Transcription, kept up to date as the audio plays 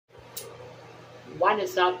What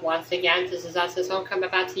is up once again? This is Justus coming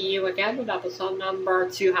back to you again with episode number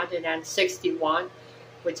 261,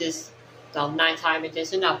 which is the nighttime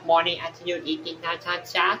edition of Morning, Afternoon, Evening, Nighttime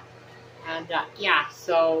Chat. And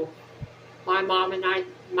so my mom and I,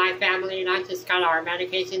 my family and I just got our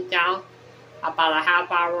medication down about a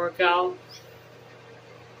half hour ago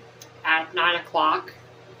at 9 o'clock.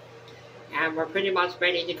 And we're pretty much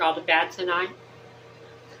ready to go to bed tonight.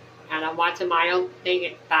 And I'm watching my own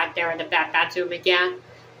thing back there in the bathroom again.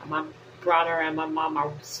 And my brother and my mom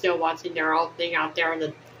are still watching their own thing out there in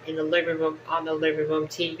the living room on the living room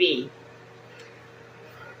TV.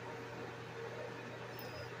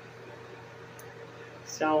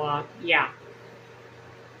 So yeah.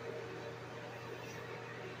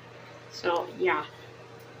 So yeah.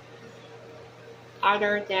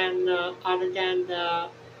 Other than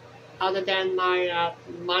my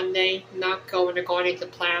Monday not going according to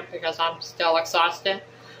plan because I'm still exhausted,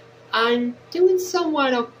 I'm doing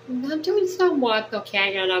somewhat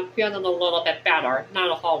okay, and I'm feeling a little bit better. Not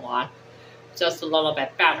a whole lot, just a little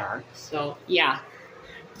bit better. So yeah,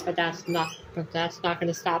 but that's not going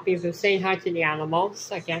to stop me from saying hi to the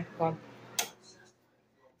animals again.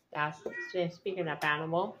 Speaking of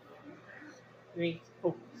animal, there's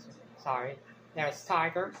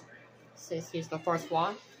Tiger, since he's the first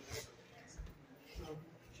one.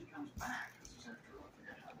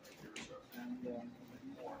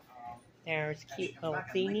 There's cute little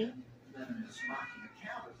Feeny,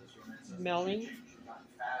 Millie,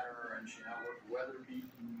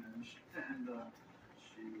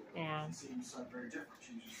 and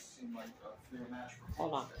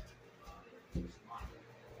hold on.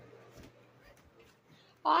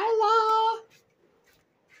 Isla!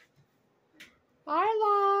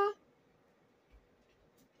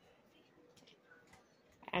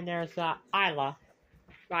 And there's Isla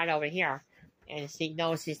right over here. And she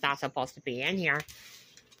knows she's not supposed to be in here.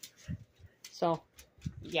 So,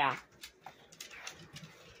 yeah.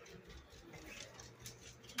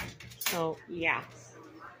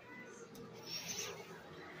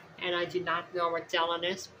 And I do not know where Dylan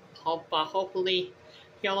is. But hopefully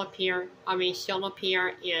she'll appear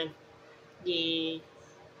in the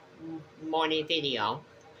morning video.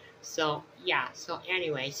 So, yeah. So,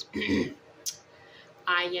 anyways.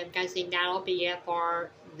 I am guessing that'll be it for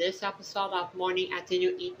this episode of Morning,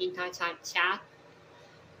 Afternoon, Evening, Nighttime Chat.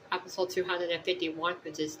 Episode 251,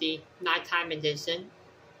 which is the nighttime edition.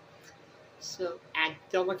 So, and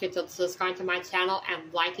don't forget to subscribe to my channel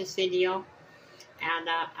and like this video. And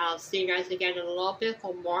I'll see you guys again in a little bit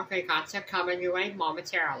for more great content coming your way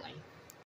momentarily.